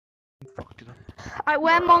I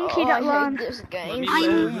wear monkey that I one. hate this game.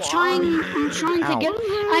 I'm trying to get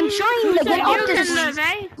up this.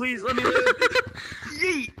 Please let me live.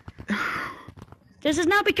 Yeet. This is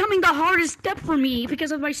now becoming the hardest step for me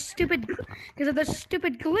because of the stupid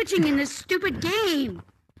glitching in this stupid game.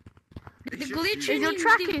 The glitching in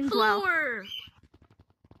the floor.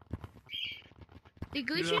 The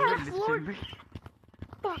glitching in the floor.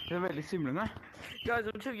 Det är väldigt simlande. Guys,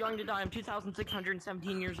 I'm too young to die. I'm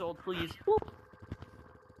 2,617 years old, please.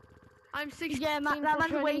 I'm 16. Yeah, that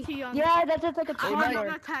man's way too young. Yeah, that's just like a I'm not toddler.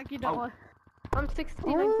 gonna attack you, don't worry. I'm 16.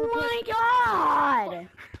 Oh my god!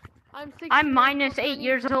 I'm 16. I'm minus 8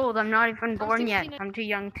 years old. I'm not even born yet. 16. I'm too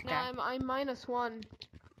young to No, die. I'm -1.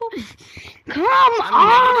 Come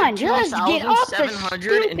on, just get off the stupid.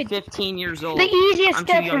 2,715 years old. The easiest I'm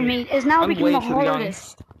too step for young. me is now I'm becoming way the too young.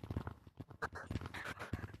 hardest.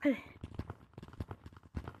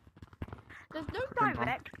 There's no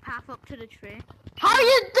direct path up to the tree. How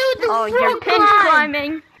you do this? Oh, you're pin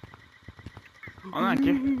climbing. Han är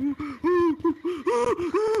inte.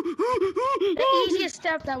 The easiest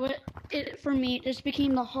step that would for me just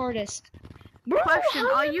became the hardest. Question: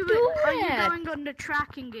 Are you that? going under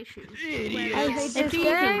tracking issues? If you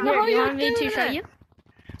want me to show you?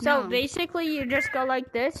 So No. basically, you just go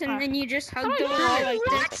like this, and then you just hug the wall like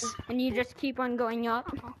this, and you just keep on going up.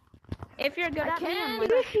 If you're good at me,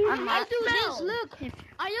 I'm I not. do this. Look,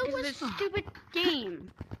 I know this stupid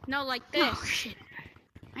game. No, like this. Oh shit!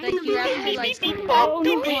 Like you have to like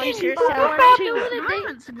Place yourself.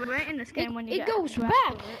 Environment's great in this game when you It get goes to it.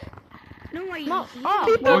 back. No, I. Oj,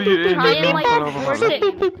 det Try and är like force it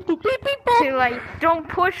to like don't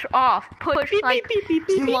push off. Push like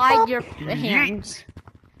slide your hands.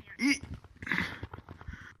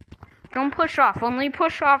 Don't push off. Only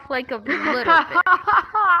push off like a little bit.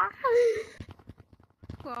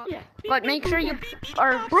 But make sure you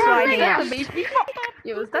are sliding out.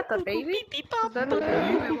 Yo, is that the baby? Is that the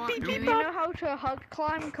baby? Do you know how to hug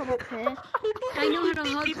climb? Come up here. I know how to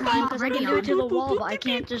hug climb because I can do it to the wall, but I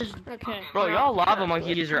can't just. Okay. Bro, y'all lava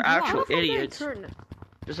monkeys are actual idiots.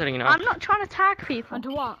 Just letting you know. I'm not trying to attack people.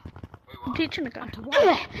 Onto what? I'm teaching the guy. Onto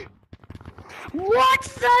what? What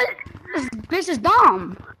the? This is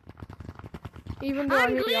dumb. Even though I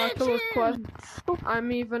I'm hit the Oculus glitching. Quest,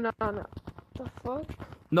 I'm even on it. The fuck?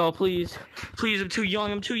 No, please. Please, I'm too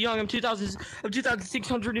young. I'm too young. I'm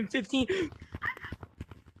 2,615.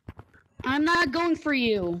 I'm not going for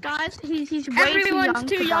you. Guys, he's way Everyone's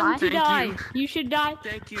too young to Thank die. you. You should die.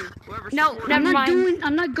 Thank you. Whoever's No, supporting never mind.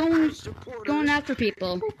 I'm not going after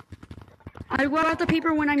people. I go after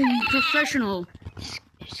people when I'm professional.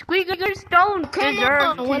 Squeakers don't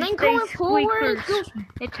deserve to when I'm stay going forward, squeakers.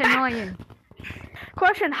 It's annoying.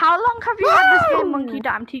 Question: how long have you had this game, Monkey?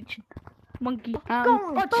 That I'm teaching. Monkey. 2 days.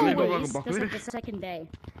 That's like the second day.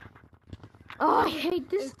 Oh, I hate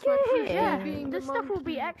this Yeah, game. this stuff will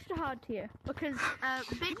be extra hard here because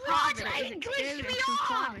big part of it is experience in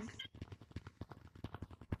climbing.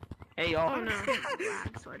 Hey, y'all. Oh no.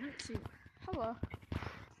 So I didn't see. Hello.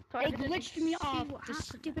 So I It didn't glitched see me what off the happened.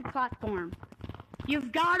 stupid platform.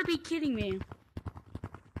 You've got to be kidding me.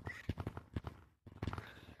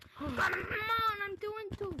 Come on, I'm doing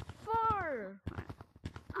too far.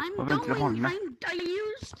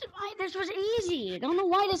 This was easy. I don't know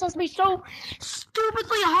why this has to be so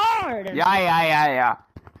stupidly hard. Ja.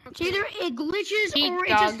 It's either it glitches Eat or it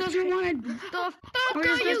dog. just doesn't want to. The fuck Or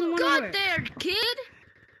just are doesn't you wanna got work. there, kid?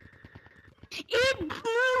 It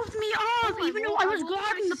moved me off, even though I was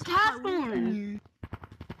guarding the platform.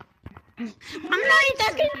 I'm not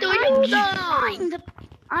even doing it.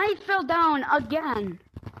 I fell down again.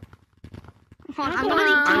 I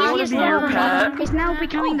wanna be your pet. It's now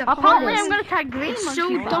becoming the Apparently, I'm hardest. gonna tag green It's monkey. so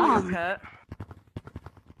Your dumb. pet.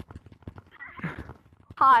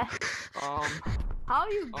 Hi. How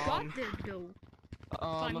you got Um, there, though?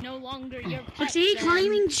 I'm no longer your pet. But see,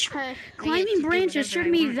 climbing to do branches whatever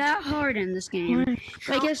shouldn't I be want. that hard in this game.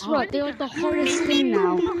 But guess what? They're like the hardest thing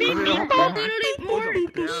now.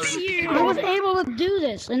 I was able to do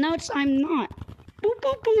this, and now I'm not. Det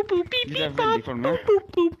är väldigt för mig.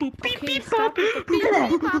 Okay, stop it.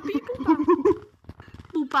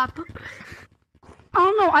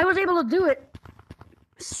 Oh no, I was able to do it.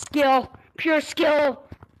 Skill. Pure skill.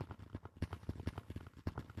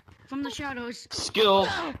 From the shadows. Skill.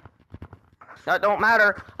 That don't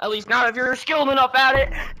matter. At least not if you're skilled enough at it.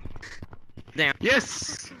 Damn.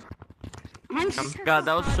 Yes! God,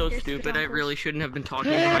 that was so stupid. I really shouldn't have been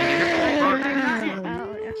talking to my ear.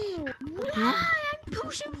 Huh? I'm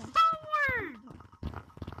pushing forward.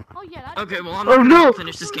 Oh yeah. That's Okay, well, I'm not gonna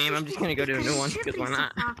finish this game. I'm just gonna go do a new one, because why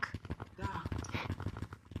not?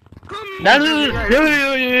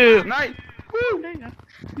 No. Nej! Woo!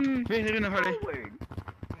 Vi är inne för dig.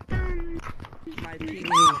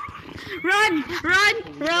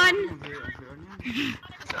 Run!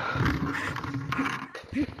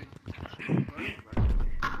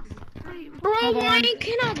 Bro, why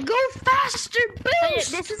can I go faster,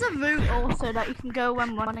 boost? This is a route also that you can go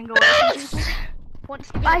when running away from people. Once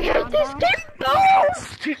you get I hate down this there. game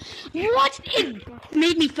boost! What? It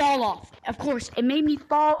made me fall off. Of course, it made me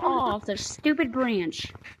fall off the stupid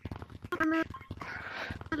branch.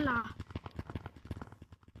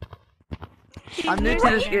 I'm new to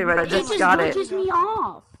this game, but I just got it. It just me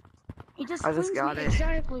off. It just I just flings got me it.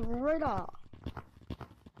 exactly right off.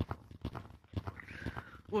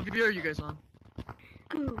 What video are you guys on?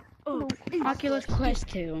 Oculus Quest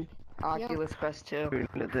 2. Oculus Quest 2.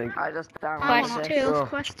 Thing. I just Quest downloaded 2. it.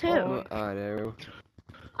 Quest 2. Oh,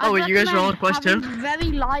 Oh, wait, you guys are all in Quest 2? Having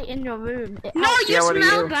very light in your room. It No, helps. you Yeah, what do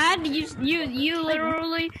smell you? bad. You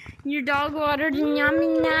literally, your dog watered and yummy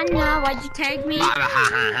nana. Why'd you tag me?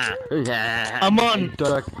 I'm on.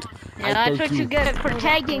 Yeah, that's what you get for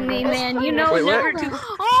tagging me, man. You know Wait, what? never to.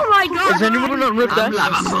 Oh my god! Is anyone on Rip I'm Dice?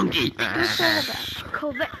 lava monkey.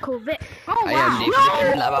 Covid. Oh I am wow! the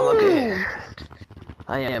freaking lava monkey.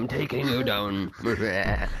 I am taking you down.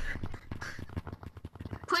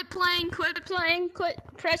 Quit playing.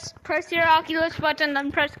 Press your Oculus button,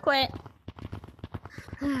 then press quit.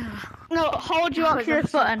 No, hold your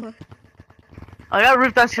Oculus button. I got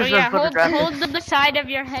Rip Dice Oh because yeah, of hold photographic. the side of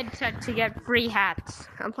your headset to get free hats.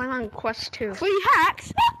 I'm playing on Quest 2. Free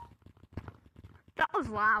hacks. That was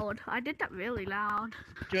loud. I did that really loud.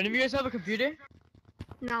 Do any of you guys have a computer?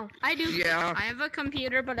 No, I do. Yeah. I have a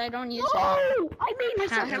computer, but I don't use it. Oh, I made I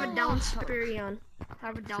myself have a fall Dell off. Spirion. I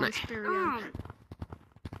have a Dell Spirion.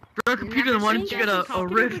 For a computer, then why don't you get a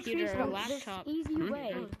Rift? Computer or a laptop. This easy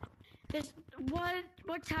way. This what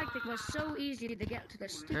tactic was so easy to get to the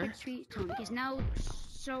stupid sweet tongue is now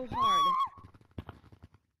so hard.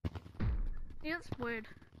 Yeah, that's weird.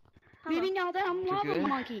 Maybe now that I'm lava good?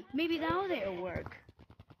 monkey, maybe now it'll work.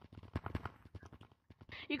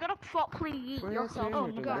 You gotta properly eat yourself. Oh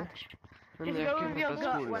my gosh. Just go with your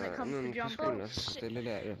gut when it comes to jumping.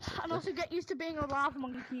 And also get used to being a lava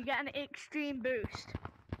monkey. You get an extreme boost.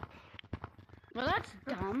 Well, that's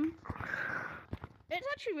dumb. It's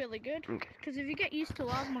actually really good. Because if you get used to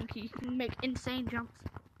lava monkey, you can make insane jumps.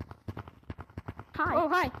 Hi. Oh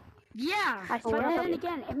hi. Yeah. I But swear then to-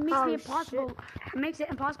 again, it makes me impossible. It makes it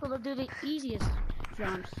impossible to do the easiest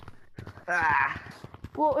jumps.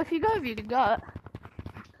 Well, if you go with your gut,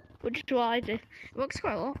 which is what I do, it works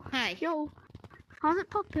quite a lot. Hi. Yo, how's it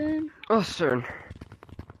poppin'? Oh, soon.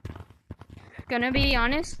 Gonna be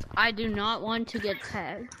honest, I do not want to get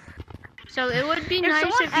tagged. So it would be If nice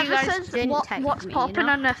someone if you ever guys says didn't tag what's me, popping you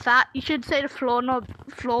know? on their fat, you should say the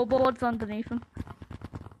floorboards underneath them.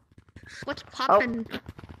 What's popping?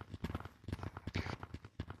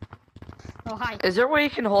 Oh, hi. Is there a way you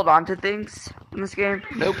can hold on to things in this game?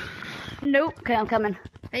 Nope. Nope. Okay, I'm coming.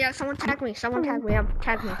 Hey, yeah, someone tag me.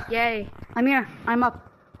 Tag me. Yay. I'm here. I'm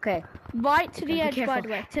up. Okay. Right to the be edge, by careful. the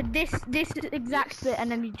way. To this exact bit, and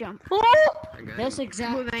then you jump. This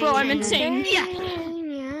exact. Bro, I'm insane.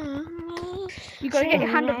 You gotta get your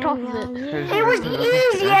hand up top of it. It was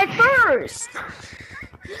easy at first.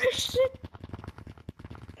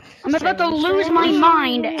 I'm about to lose my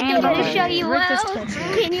mind and Let me show you rip this well. test.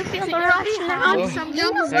 Can you feel the rush now?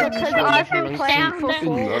 Because I've been playing for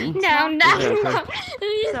full. Down. So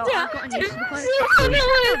I've gotten used to the play.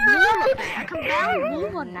 I can barely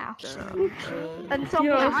move one now. And so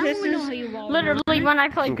I don't even know how you roll. Literally, when I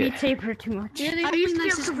play Beat Saber too much. I used to be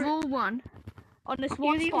able to roll one on this You're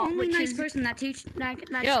one the spot, only which nice is person that teach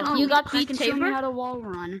that Yo, taught you me got that Beat can show me Saber? how to wall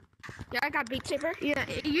run. Yeah, I got Beat Saber. yeah,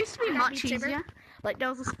 it used to be much Beat Saber. easier. Like there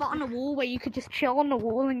was a spot on the wall where you could just chill on the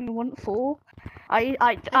wall and you wouldn't fall. I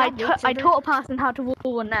taught a person how to wall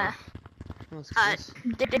one there.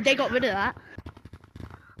 They got rid of that.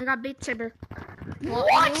 I got Beat Saber. Well,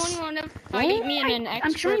 anyone want to fight me in an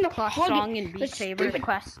I'm trying expert to plus hug song it. in Beat Let's Saber stupid.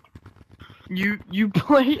 quest? You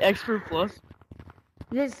play Expert Plus?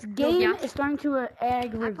 This game yeah. is starting to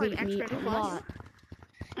aggravate I played me a Expert Plus. lot.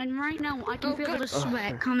 And right now, I can Oh, feel good. the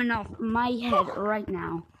sweat coming off my head right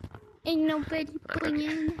now. Ain't nobody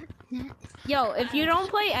playing. Yo, if you don't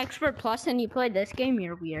play Expert Plus and you play this game,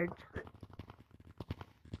 you're weird.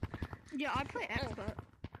 Yeah, I play expert.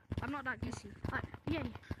 I'm not that easy. Yeah.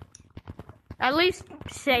 At least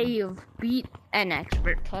say you've beat an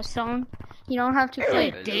Expert Plus song. You don't have to play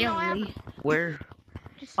it daily. Where?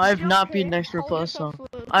 I have not beaten Expert Plus, so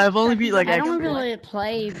I have only beat like I don't Expert. really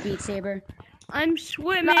play Beat Saber. I'm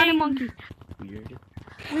swimming. Not a monkey. Weird.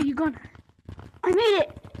 Where you going? I made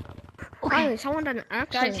it! Finally, someone done an Guys,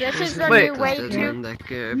 accident. this is the Wait. new way to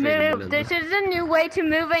move. This is the new way to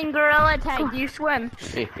moving gorilla tag. You swim.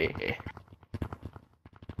 Wait,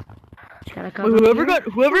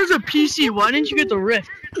 whoever's a PC, why didn't you get the Rift?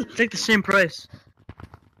 It's like the same price.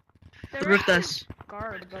 The Rift S.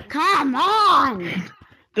 Come on!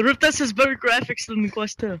 The Rift S has better graphics than the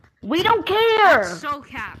Quest 2. We don't care! So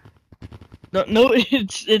cap. No,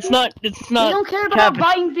 it's not. We don't care about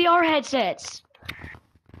buying VR headsets.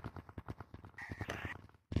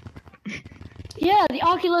 Yeah, the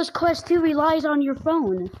Oculus Quest 2 relies on your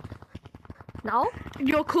phone. No?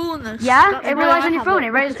 Your coolness. Yeah, it relies on your phone. It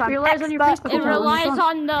relies on your Facebook. It relies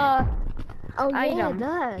on the Oh, item. yeah, it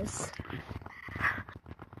does.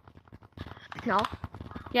 No?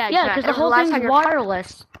 Yeah, Yeah, because the whole thing's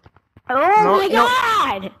wireless. Oh my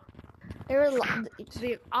god!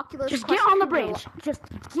 The Oculus Just Quest get on the 2 bridge. Just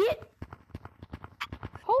get.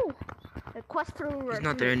 Oh! The Quest 3 He's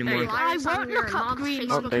not there anymore. I won't look up green.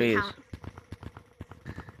 Oh, there he is.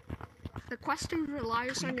 The Quest 2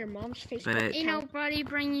 relies on your mom's Facebook But- Ain't account. nobody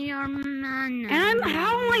bring your money. And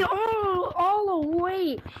how am I all the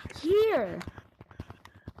way here?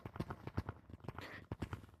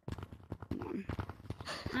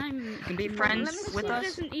 I'm. You can be friends with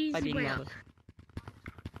us by being yellow.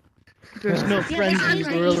 There's no friends in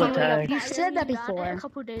Gorilla Tag. You said that before. A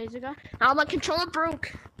couple days ago. Oh, my controller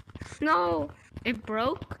broke. No, it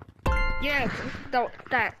broke. Yeah, the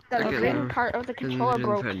Okay, green no. part of the controller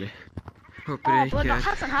broke. Hopper Oh, but that ikke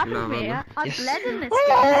hasn't happened to me lava yet. nå. I've Yes. bled in this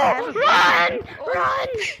game. Run!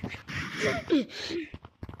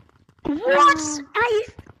 What?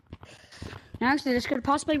 Actually, this could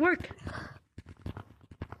possibly work.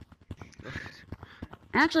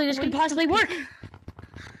 Actually, this could possibly work.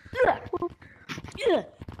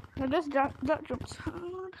 Now this that jumps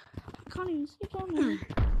hard. I can't even see down there.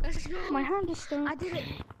 My hand is still. I did it.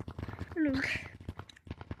 Look.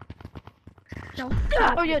 No.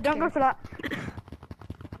 Oh yeah, don't go for that.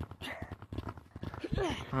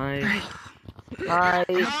 Hi. Hi.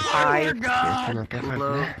 Hi.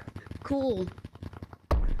 Hello. Cool.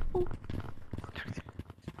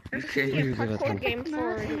 Okay. Hardcore game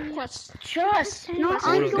for the Quest. Just not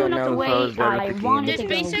I'm I'm going up the way I wanted This to go.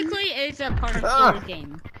 basically is a parkour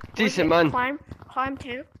game. Decent man. Climb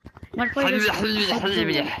too. What way does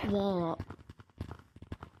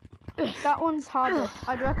That one's harder.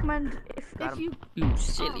 I'd recommend if you. You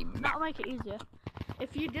silly That'll make it easier.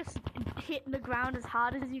 If you just hit the ground as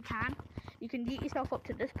hard as you can yeet yourself up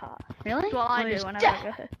to this part. Really? That's what I do whenever I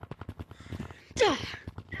go here.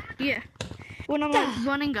 Yeah. When I'm like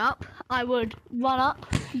running up, I would run up,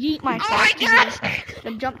 yeet myself,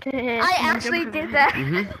 then jump to here. I actually did that.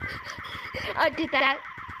 I did that.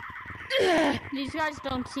 These guys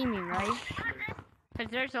don't see me, right?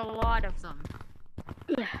 Because there's a lot of them.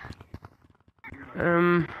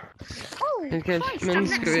 Men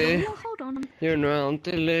skal vi gjøre noe annet,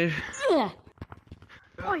 eller?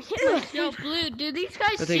 Yo, Blue, do these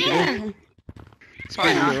guys Hva see tenker me? du?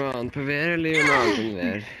 Spille noe annet på VR, eller gjøre noe annet enn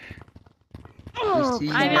VR?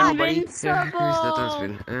 I'm Invincible.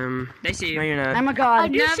 invincible. They see you. No, you're not. I'm a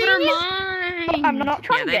god. Never mind. I'm not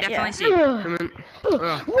trying to Yeah, they get definitely you. see you. Come on.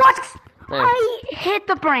 Oh. What? Hey. I hit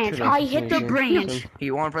the branch. I hit the branch.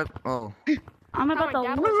 You want for? Oh. I'm about to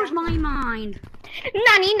lose my mind.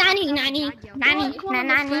 Nanny, nanny, nanny, nanny, Like one of the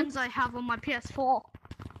nanny. friends I have on my PS4.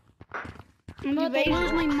 I'm about to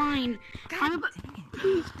lose my mind. I'm about.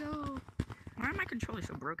 Please go. Why are my controllers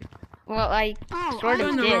so broken? Well, I Oh, sort I'm of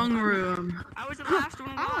in the did. wrong room. I was the last one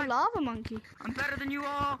I'm a alive. lava monkey. I'm better than you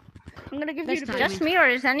all. I'm gonna give This you the time. boost. Just me, or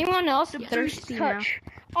is anyone else Boost thirsty now? touch.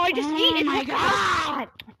 Oh, I just Oh eat it. my god.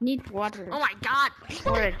 Need water. Oh my god.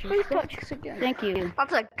 Storage. Please touch this again. Thank you.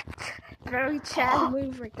 That's a very Chad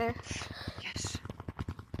move right there. Yes.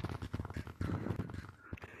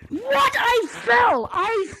 What? I fell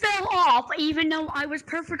off even though I was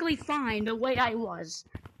perfectly fine the way I was.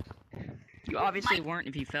 You obviously weren't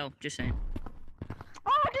if you fell. Just saying.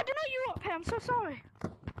 Oh, I didn't know you were up here. I'm so sorry.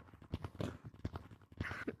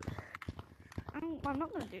 I'm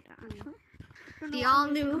not gonna do that actually. The all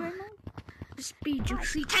new crispy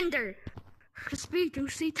juicy tender. Crispy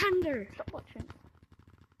juicy tender. Stop watching.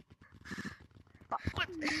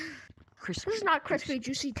 Crispy. This is not crispy,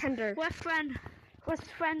 juicy, tender. Where's friend? Where's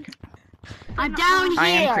friend? I'm down here. I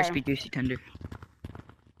am crispy, juicy, tender.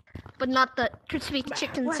 But not the crispy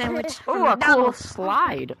chicken sandwich. Oh, a cool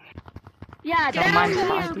slide. Yeah, Don't down mind here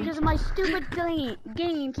sliding. because my stupid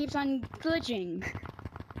game keeps on glitching.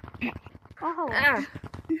 Oh.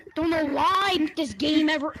 Don't know why this game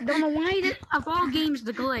ever. Don't know why of all games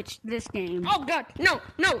the glitch. This game. Oh god, no.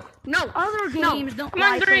 Other games don't. Come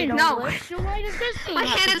on, green, no. Glitch, so why does this game? My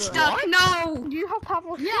have hand to is glitch? stuck. No. Do you have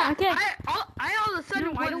Pavlov? Yeah. Okay. I all of a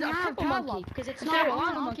sudden I don't was a have purple Pavlov monkey. because it's Is not there on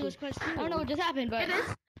one Oculus Quest 2. I don't know what just happened, but It is.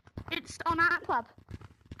 It's on App Lab.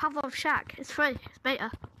 Pavlov Shack. It's free. It's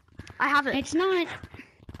beta. I have it. It's not.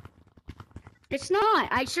 It's not.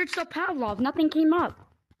 I searched up Pavlov. Nothing came up.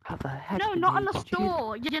 How the heck? No, not on the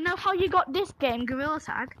store. You know how you got this game, Gorilla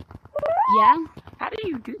Tag? Yeah. How do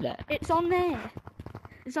you do that? It's on there.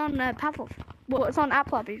 It's on Pavlov. Well, it's on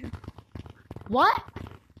App Lab even. What?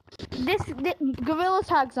 This Gorilla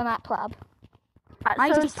Tag's on App Lab. I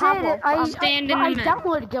So just it's said Pavlov, it. but I'm- Stand in I the middle.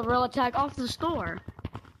 downloaded Gorilla Tag off the store.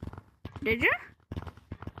 Did you?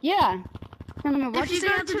 Yeah. I don't know what If you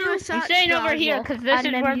go to a search I'm staying over here because this and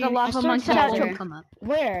is then where the you lava search monkey that will where? come up.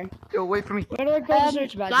 Where? Yo, wait for me. Where do I go to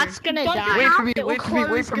search badger? That's gonna Don't die. you Wait for me. It will Wait for me. Wait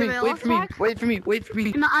close for me. Gorilla Wait for me. Tag. Wait for me. Wait for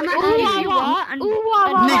me. I'm at Ooh, if you wah, want and Ooh,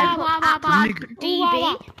 wah, wah, Nigga. wah, wah, wah, Nigga.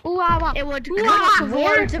 DB. Ooh, wah, wah. it would Ooh, come wah, up wah. with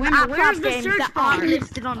Where- words. Of wait, App where's Lab the games search that bar? aren't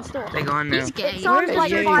listed on the store. They go on now. He's gay. It's on Where's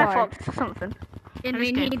like the Firefox or something. I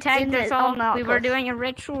mean, he In tagged us the- all. on the We were Oculus. doing a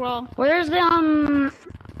ritual. Where's the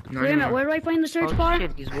No, Wait a minute. Where do I find the search Oh bar?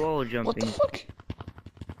 shit, he's wall jumping. What the fuck?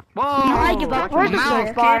 Whoa! No, I give up. Watch Where's your the mouth,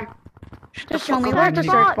 search bar? kid. Just show me. fuck Where's up, the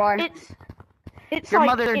nigga. search bar? It's Your like,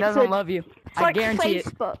 mother it's doesn't a- love you. It's I like guarantee it.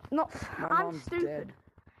 Facebook. Not. My I'm mom's stupid. dead.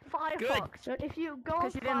 Firefox. So if you go on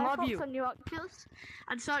 'Cause she didn't love Firefox you. on your Oculus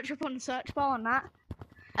and search up on the search bar on that,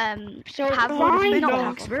 So Pavlov, not Find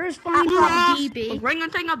Pavlov. Where's App Find Lab Dogs? DB. Bring a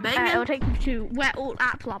thing of bacon. It'll take you to where all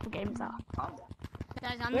App Lab games are.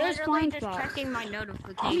 Guys, I'm Where's literally Find just Dogs? checking my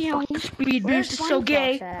notifications. Speed Where's boost is so Find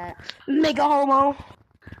gay. Dogs at? Mega homo.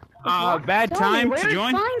 Bad Tell me, time to where's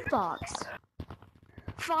join. Find Fox?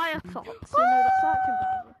 Firefox. You know that searching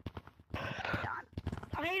browser.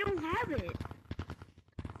 I don't have it.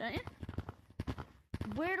 Don't you?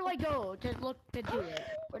 Where do I go to look to do it?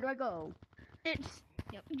 Where do I go? It's.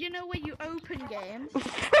 You know where you open games?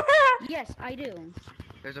 Yes, I do.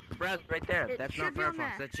 There's a browser right there. It That's should not be on Firefox.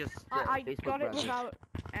 there. That's just I Facebook got it browser. without,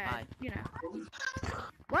 Hi. you know.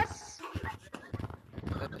 What? That's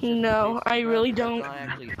just No, Facebook I really browser. don't. That's not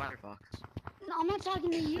actually Firefox. No, I'm not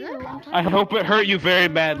talking to you. I'm talking I hope it hurt you very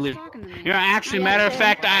Who's badly. talking to me? You know, actually, matter of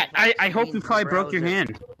fact, I hope you probably broke your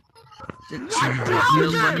hand. Got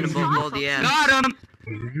him!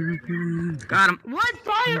 Got him. What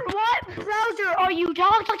browser are you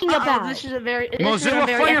talking about? This is a very. Mozilla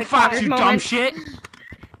Firefox, you dumb shit!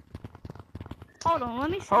 Hold on, let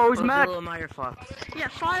me see. Oh, he's mad. Firefox. Yeah,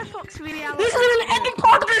 Firefox reality. This is an epic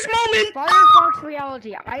part of this moment! Firefox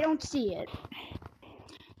reality. I don't see it.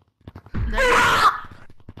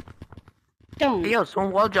 Don't. Hey, yo,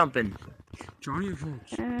 someone wall jumping. Johnny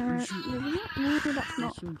Folks. Maybe that's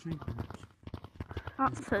not.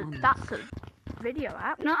 That's a video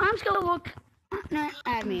app. No, I'm just gonna look. No,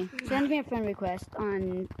 add me. Send me a friend request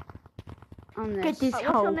on this. Get this what's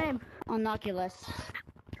your name? On Oculus.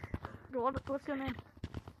 What's your name?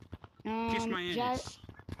 Kiss my ass.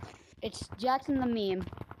 It's Jackson the meme.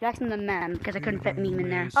 Jackson the meme, because I couldn't fit meme in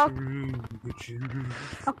there.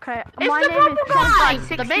 Okay, my name is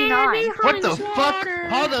Senpai69. What the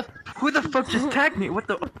fuck? Who the fuck just tagged me? What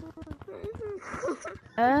the?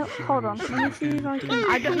 Hold on. Let me see if I can.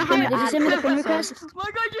 I don't know how Did to you add send me the friend people. request?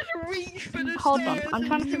 Hold on. I'm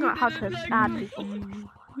trying to figure out how to add people.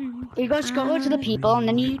 You go scroll to the people, and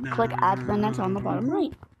then you click add friend that's on the bottom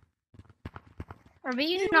right. Are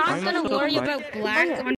we not gonna worry about black on